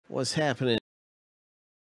What's happening?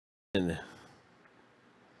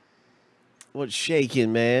 What's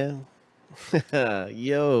shaking, man?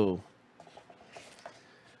 Yo.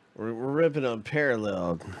 We're ripping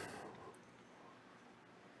Unparalleled.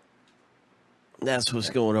 That's what's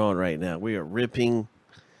going on right now. We are ripping,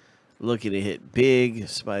 looking to hit big.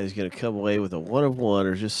 Somebody's going to come away with a 1 of 1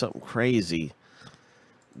 or just something crazy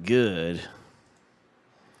good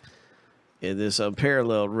in this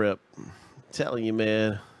Unparalleled rip. I'm telling you,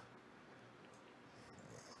 man.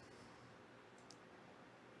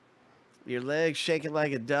 Your legs shaking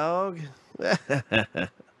like a dog?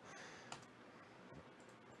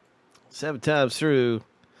 7 times through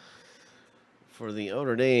for the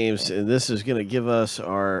owner names, and this is going to give us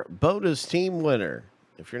our bonus team winner.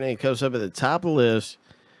 If your name comes up at the top of the list,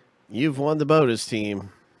 you've won the bonus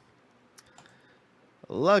team.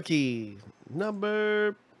 Lucky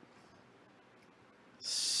number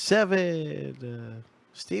 7,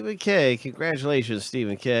 Stephen K. Congratulations,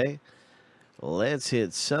 Stephen K. Let's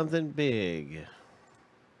hit something big.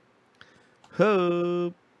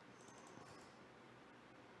 Hope.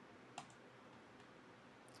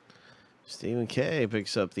 Stephen K.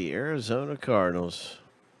 picks up the Arizona Cardinals.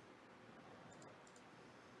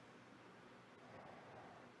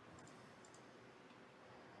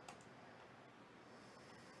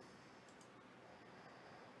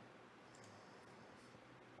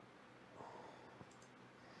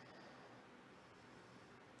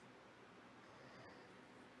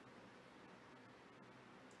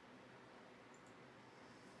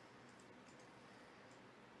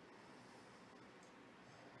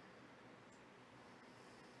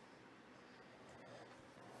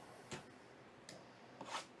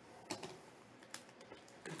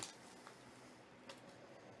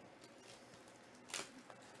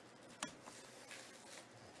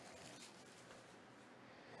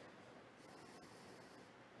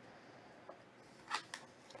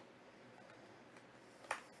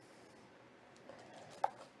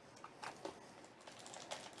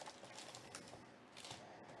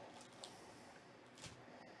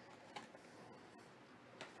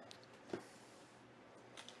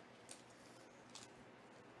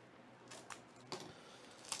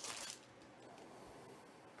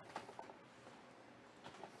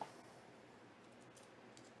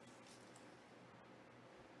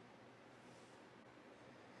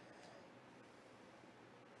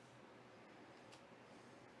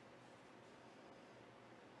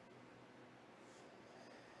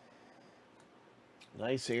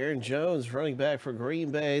 Nice Aaron Jones, running back for Green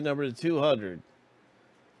Bay, number 200.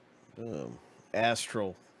 Boom.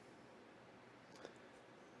 Astral.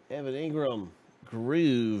 Evan Ingram,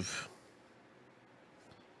 Groove.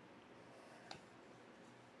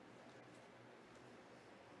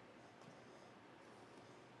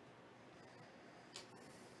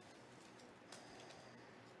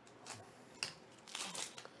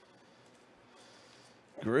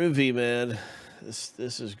 Groovy, man.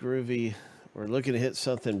 This is groovy. We're looking to hit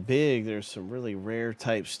something big. There's some really rare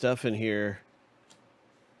type stuff in here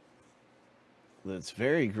that's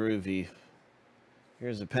very groovy.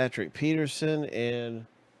 Here's a Patrick Peterson and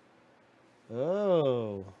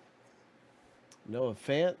Noah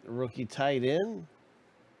Fant, rookie tight end.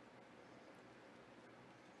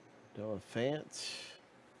 Noah Fant.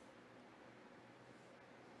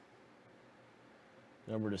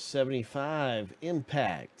 Number to 75,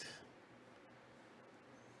 Impact.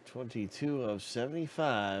 22 of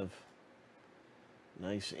 75.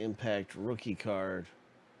 Nice Impact rookie card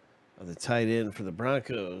of the tight end for the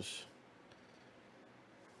Broncos.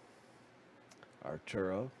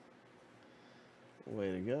 Arturo.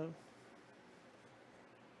 Way to go.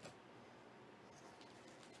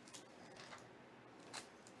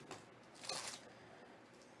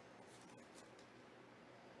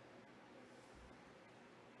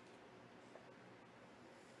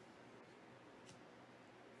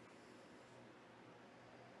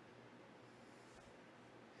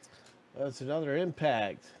 That's another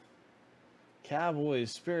Impact.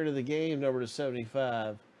 Cowboys, Spirit of the Game, number to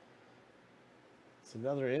 75. It's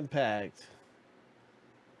another Impact.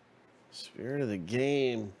 Spirit of the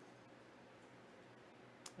Game.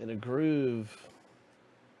 In a groove.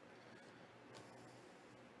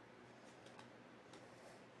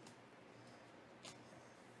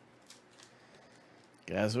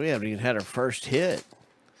 Guys, we haven't even had our first hit.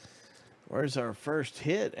 Where's our first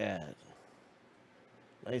hit at?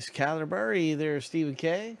 Nice Kyler Murray there, Stephen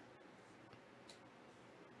K.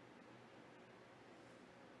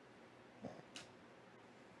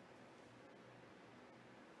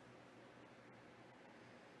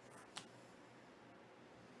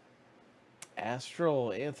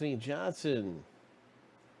 Astral, Anthony Johnson.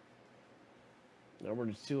 Number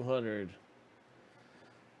to 200.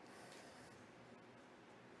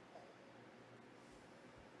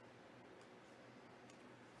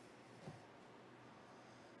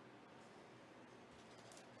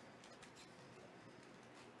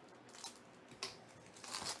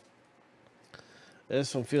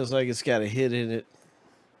 This one feels like it's got a hit in it.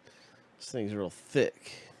 This thing's real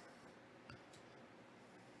thick.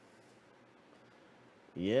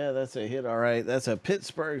 Yeah, that's a hit, all right. That's a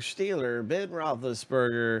Pittsburgh Steeler, Ben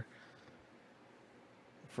Roethlisberger.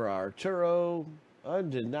 For Arturo,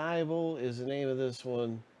 Undeniable is the name of this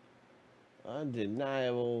one.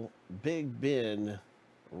 Undeniable Big Ben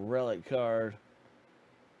relic card.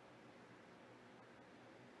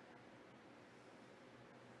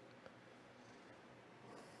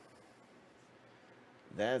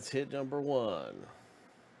 That's hit number 1.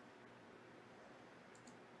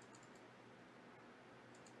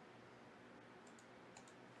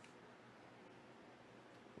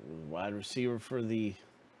 Wide receiver for the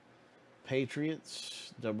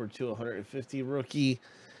Patriots, number 250 rookie.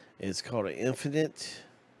 It's called an Infinite.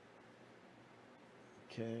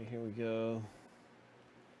 Okay, here we go.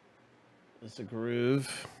 It's a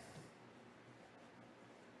groove.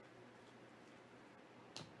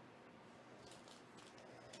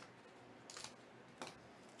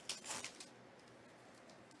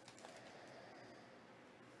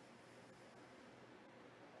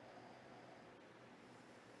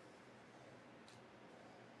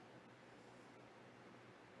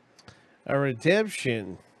 A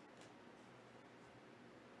redemption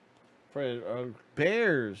for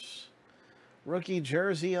Bears. Rookie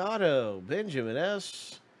jersey auto. Benjamin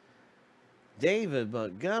S. David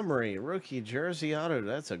Montgomery. Rookie jersey auto.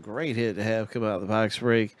 That's a great hit to have come out of the box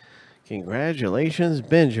break. Congratulations,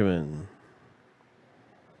 Benjamin.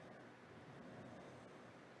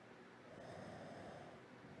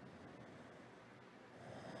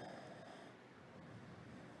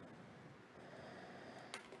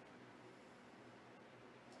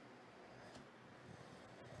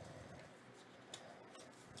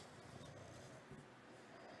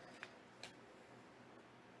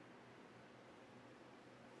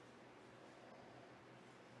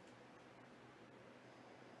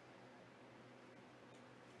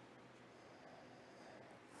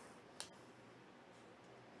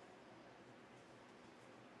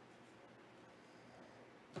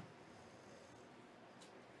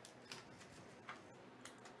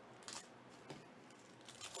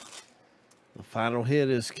 The final hit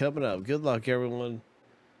is coming up. Good luck, everyone.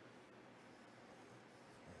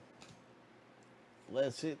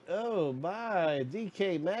 Let's hit. Oh, my.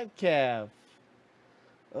 DK Metcalf.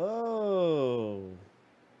 Oh.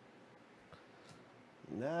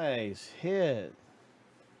 Nice hit.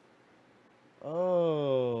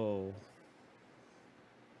 Oh.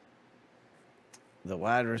 The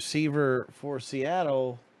wide receiver for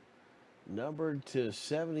Seattle, numbered to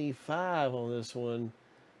 75 on this one.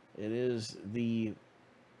 It is the,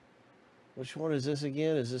 which one is this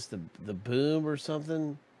again? Is this the Boom or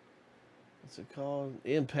something? What's it called?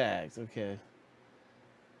 Impact. Okay.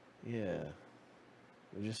 Yeah.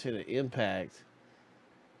 We just hit an Impact.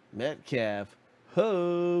 Metcalf.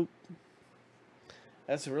 Hope.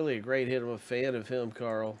 That's really a great hit. I'm a fan of him,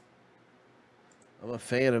 Carl. I'm a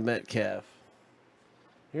fan of Metcalf.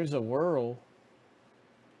 Here's a whirl.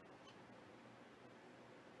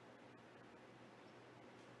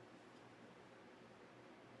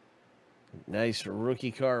 Nice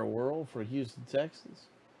rookie car whirl for Houston Texans.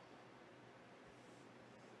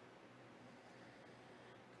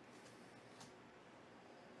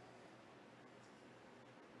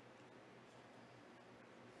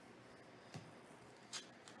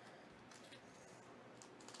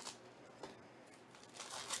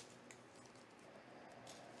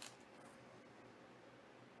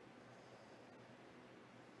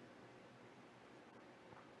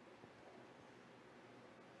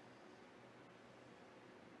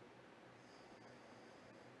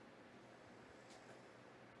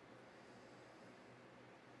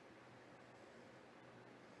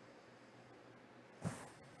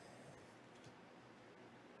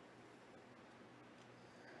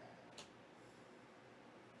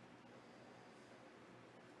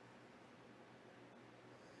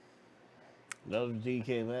 Another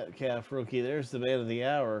DK Metcalf rookie. There's the man of the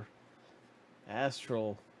hour.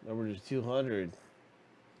 Astral, number 200.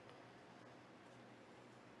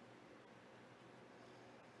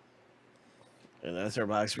 And that's our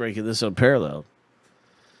box breaking this Unparalleled.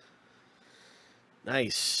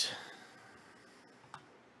 Nice.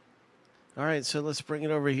 All right, so let's bring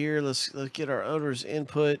it over here. Let's get our owner's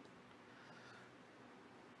input.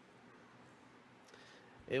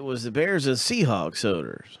 It was the Bears and Seahawks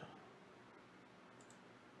owners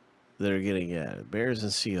that are getting at it. Bears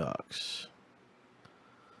and Seahawks.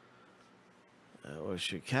 That was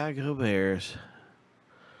Chicago Bears.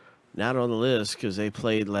 Not on the list because they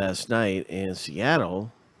played last night, and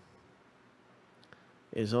Seattle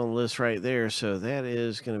is on the list right there. So that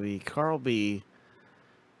is going to be Carl B.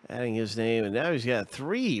 adding his name, and now he's got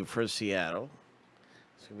 3 for Seattle.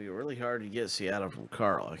 It's going to be really hard to get Seattle from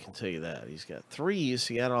Carl, I can tell you that. He's got 3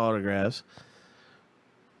 Seattle autographs.